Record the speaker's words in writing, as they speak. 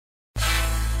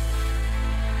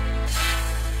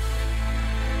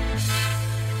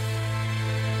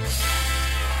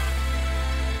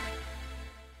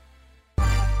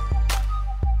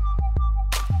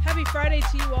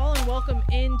to you all, and welcome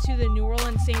into the New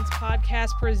Orleans Saints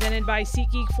podcast presented by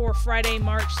SeatGeek for Friday,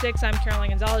 March 6th. I'm Caroline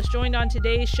Gonzalez, joined on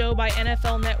today's show by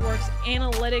NFL Network's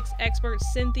analytics expert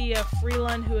Cynthia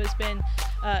Frelund, who has been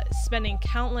spending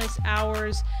countless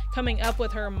hours coming up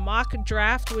with her mock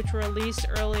draft, which released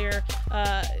earlier.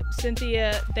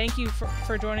 Cynthia, thank you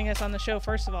for joining us on the show,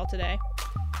 first of all, today.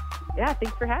 Yeah,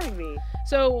 thanks for having me.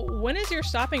 So when is your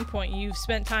stopping point? You've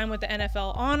spent time with the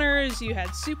NFL honors, you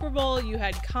had Super Bowl, you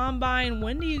had Combine.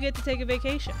 When do you get to take a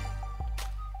vacation?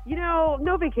 You know,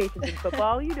 no vacations in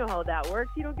football. You know how that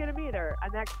works. You don't get them either.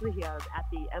 I'm actually at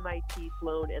the MIT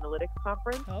Sloan Analytics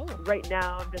Conference. Oh. Right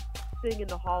now, I'm just sitting in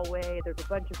the hallway. There's a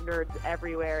bunch of nerds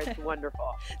everywhere. It's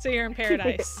wonderful. So you're in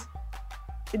paradise.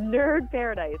 Nerd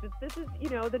paradise. This is,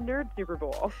 the nerd Super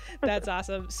Bowl. That's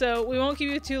awesome. So we won't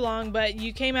keep you too long, but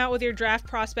you came out with your draft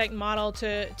prospect model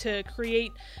to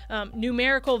create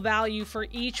numerical value for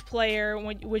each player,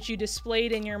 which you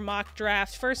displayed in your mock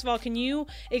draft. First of all, can you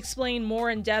explain more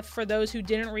in depth for those who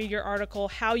didn't read your article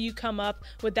how you come up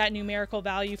with that numerical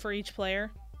value for each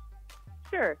player?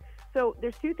 Sure. So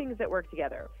there's two things that work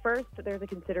together. First, there's a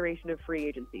consideration of free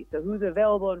agency. So who's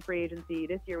available in free agency?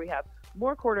 This year we have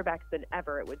more quarterbacks than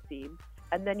ever, it would seem.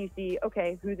 And then you see,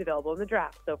 okay, who's available in the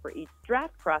draft? So for each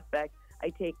draft prospect, I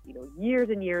take, years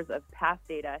and years of past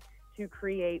data to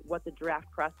create what the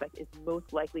draft prospect is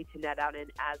most likely to net out in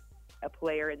as a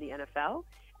player in the NFL.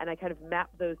 And I kind of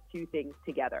map those two things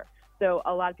together. So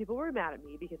a lot of people were mad at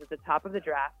me because at the top of the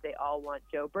draft, they all want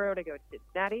Joe Burrow to go to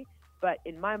Cincinnati. But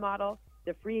in my model,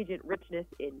 the free agent richness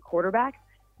in quarterbacks,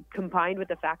 combined with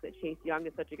the fact that Chase Young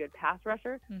is such a good pass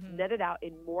rusher, netted out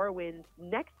in more wins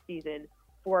next season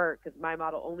because my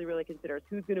model only really considers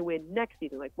who's going to win next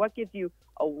season. Like, what gives you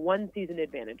a one-season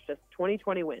advantage, just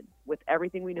 2020 wins with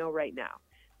everything we know right now.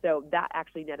 So that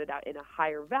actually netted out in a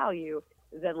higher value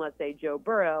than, let's say, Joe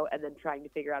Burrow and then trying to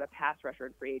figure out a pass rusher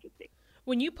in free agency.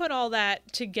 When you put all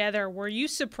that together, were you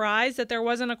surprised that there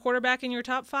wasn't a quarterback in your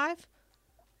top five?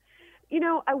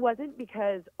 I wasn't,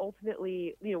 because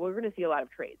ultimately, we're going to see a lot of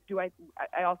trades. I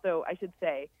should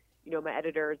say, my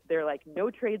editors, they're like, no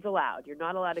trades allowed. You're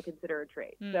not allowed to consider a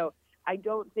trade. So I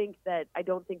don't think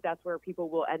that's where people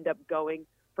will end up going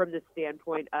from the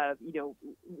standpoint of,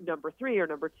 number 3 or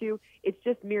number 2. It's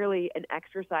just merely an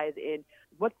exercise in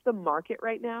what's the market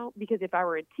right now? Because if I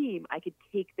were a team, I could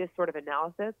take this sort of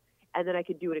analysis and then I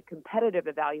could do a competitive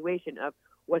evaluation of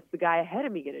what's the guy ahead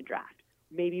of me going to draft?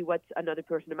 Maybe what's another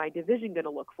person in my division going to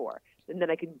look for? And then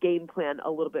I could game plan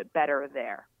a little bit better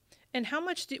there. And how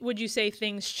much would you say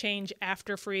things change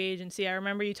after free agency? I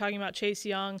remember you talking about Chase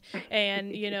Young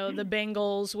and, the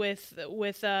Bengals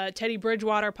with Teddy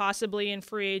Bridgewater possibly in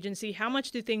free agency. How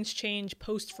much do things change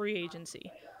post free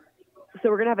agency? So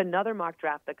we're going to have another mock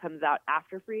draft that comes out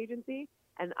after free agency.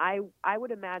 And I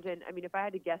would imagine, if I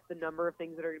had to guess the number of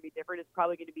things that are going to be different, it's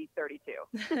probably going to be 32.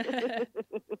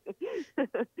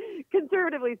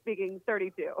 Conservatively speaking,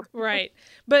 32. Right.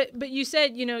 But you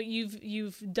said,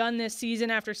 you've done this season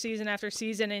after season after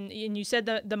season, and you said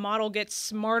the model gets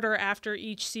smarter after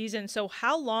each season. So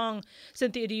how long,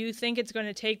 Cynthia, do you think it's going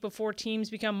to take before teams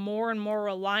become more and more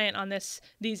reliant on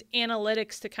these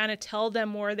analytics to kind of tell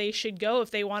them where they should go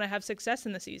if they want to have success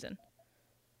in the season?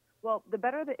 Well, the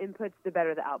better the inputs, the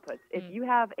better the outputs. If you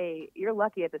have you're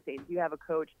lucky at the Saints, you have a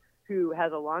coach who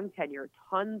has a long tenure,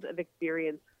 tons of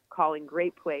experience calling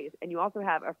great plays, and you also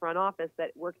have a front office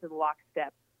that works in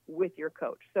lockstep with your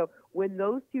coach. So when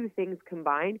those two things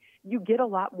combine, you get a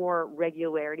lot more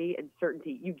regularity and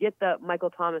certainty. You get the Michael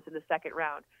Thomas in the second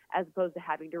round, as opposed to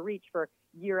having to reach for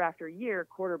year after year,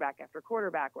 quarterback after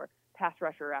quarterback, or pass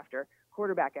rusher after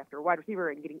quarterback after wide receiver,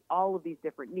 and getting all of these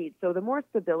different needs. So the more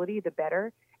stability, the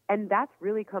better. And that's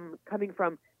really coming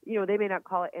from, they may not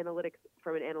call it analytics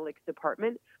from an analytics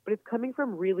department, but it's coming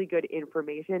from really good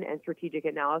information and strategic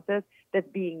analysis that's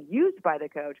being used by the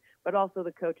coach, but also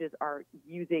the coaches are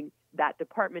using that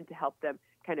department to help them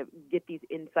kind of get these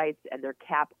insights and their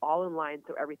cap all in line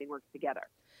so everything works together.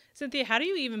 Cynthia, how do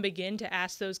you even begin to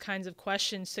ask those kinds of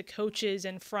questions to coaches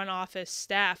and front office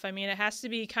staff? I mean, it has to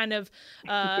be kind of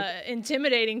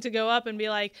intimidating to go up and be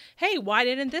like, hey, why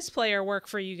didn't this player work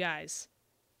for you guys?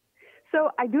 So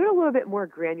I do it a little bit more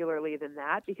granularly than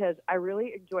that, because I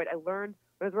really I learned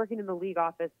when I was working in the league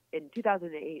office in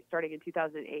 2008, starting in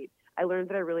 2008, I learned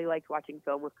that I really liked watching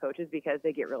film with coaches because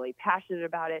they get really passionate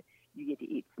about it. You get to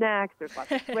eat snacks. There's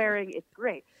lots of swearing. It's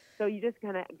great. So you just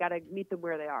kind of got to meet them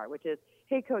where they are, which is,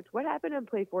 hey, coach, what happened on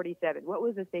play 47? What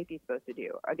was the safety supposed to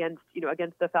do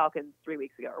against the Falcons 3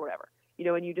 weeks ago or whatever?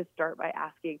 And you just start by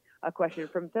asking a question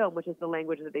from film, which is the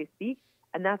language that they speak.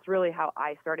 And that's really how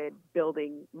I started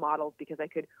building models, because I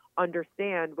could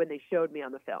understand when they showed me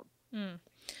on the film.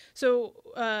 So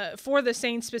for the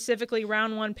Saints specifically,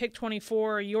 round 1, pick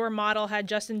 24, your model had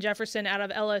Justin Jefferson out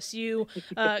of LSU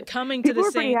coming to the Saints. People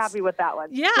were pretty happy with that one.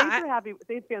 Yeah.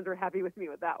 Saints fans were happy with me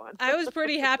with that one. I was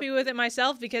pretty happy with it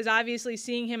myself because obviously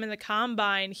seeing him in the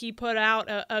combine, he put out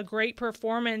a great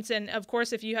performance. And, of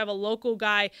course, if you have a local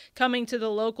guy coming to the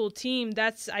local team,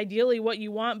 that's ideally what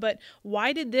you want. But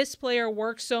why did this player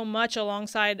work so much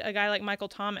alongside a guy like Michael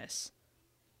Thomas?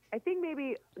 I think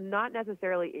maybe not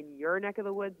necessarily in your neck of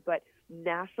the woods, but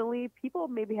nationally, people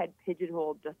maybe had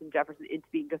pigeonholed Justin Jefferson into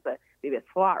being just maybe a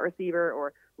slot receiver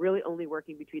or really only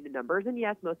working between the numbers. And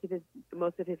yes, most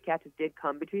of his catches did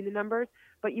come between the numbers,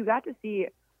 but you got to see,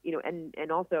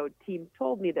 and also teams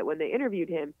told me that when they interviewed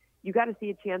him, you got to see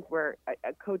a chance where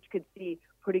a coach could see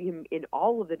putting him in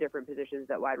all of the different positions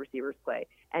that wide receivers play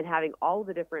and having all of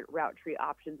the different route tree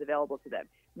options available to them.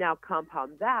 Now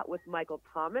compound that with Michael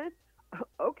Thomas.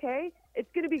 Okay, it's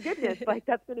going to be goodness. Like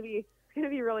it's going to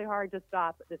be really hard to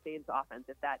stop the Saints offense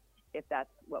if that's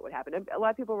what would happen. A lot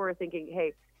of people were thinking,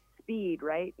 hey, speed,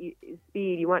 right?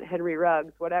 Speed. You want Henry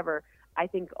Ruggs, whatever. I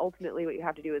think ultimately what you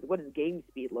have to do is what does game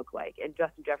speed look like? And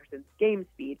Justin Jefferson's game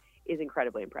speed is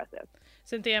incredibly impressive.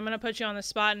 Cynthia, I'm going to put you on the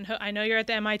spot, and I know you're at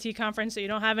the MIT conference, so you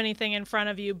don't have anything in front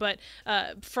of you, but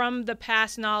from the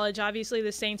past knowledge, obviously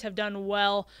the Saints have done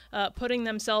well putting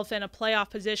themselves in a playoff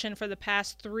position for the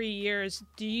past 3 years.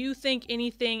 Do you think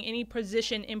any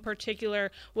position in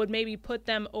particular would maybe put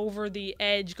them over the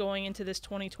edge going into this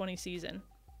 2020 season?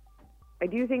 I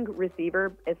do think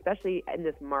receiver, especially in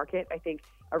this market, I think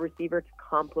a receiver to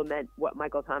complement what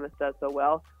Michael Thomas does so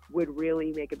well would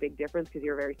really make a big difference because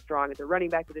you're very strong at the running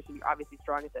back position. You're obviously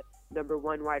strong at the number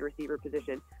 1 wide receiver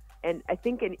position. And I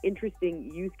think an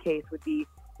interesting use case would be,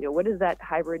 what does that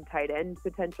hybrid tight end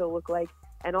potential look like?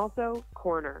 And also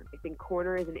corner. I think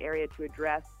corner is an area to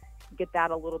address, get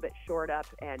that a little bit shored up,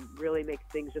 and really makes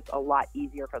things just a lot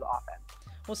easier for the offense.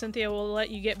 Well, Cynthia, we'll let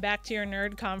you get back to your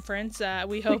nerd conference.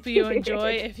 We hope you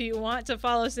enjoy. If you want to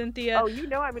follow Cynthia. Oh, I'm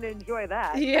going to enjoy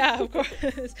that. Yeah, of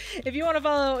course. If you want to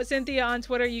follow Cynthia on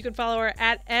Twitter, you can follow her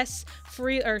at C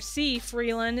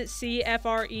Freeland,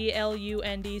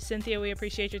 CFRELUND. Cynthia, we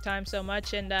appreciate your time so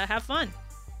much, and have fun.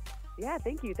 Yeah,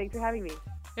 thank you. Thanks for having me.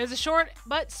 It was a short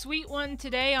but sweet one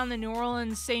today on the New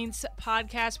Orleans Saints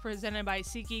podcast presented by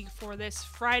SeatGeek for this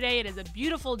Friday. It is a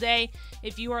beautiful day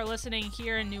if you are listening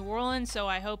here in New Orleans, so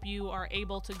I hope you are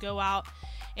able to go out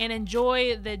and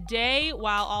enjoy the day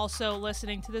while also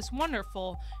listening to this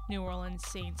wonderful New Orleans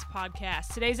Saints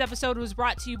podcast. Today's episode was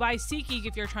brought to you by SeatGeek.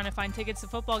 If you're trying to find tickets to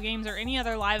football games or any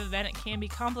other live event, it can be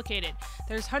complicated.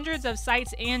 There's hundreds of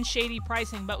sites and shady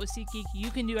pricing, but with SeatGeek,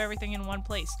 you can do everything in one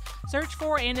place. Search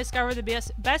for and discover the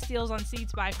best deals on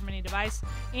seats, buy from any device,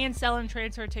 and sell and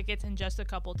transfer tickets in just a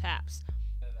couple taps.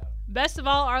 Best of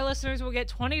all, our listeners will get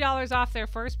 $20 off their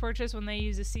first purchase when they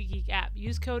use the SeatGeek app.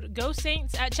 Use code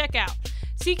GOSAINTS at checkout.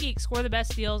 SeatGeek, score the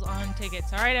best deals on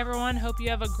tickets. All right, everyone. Hope you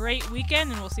have a great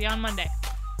weekend, and we'll see you on Monday.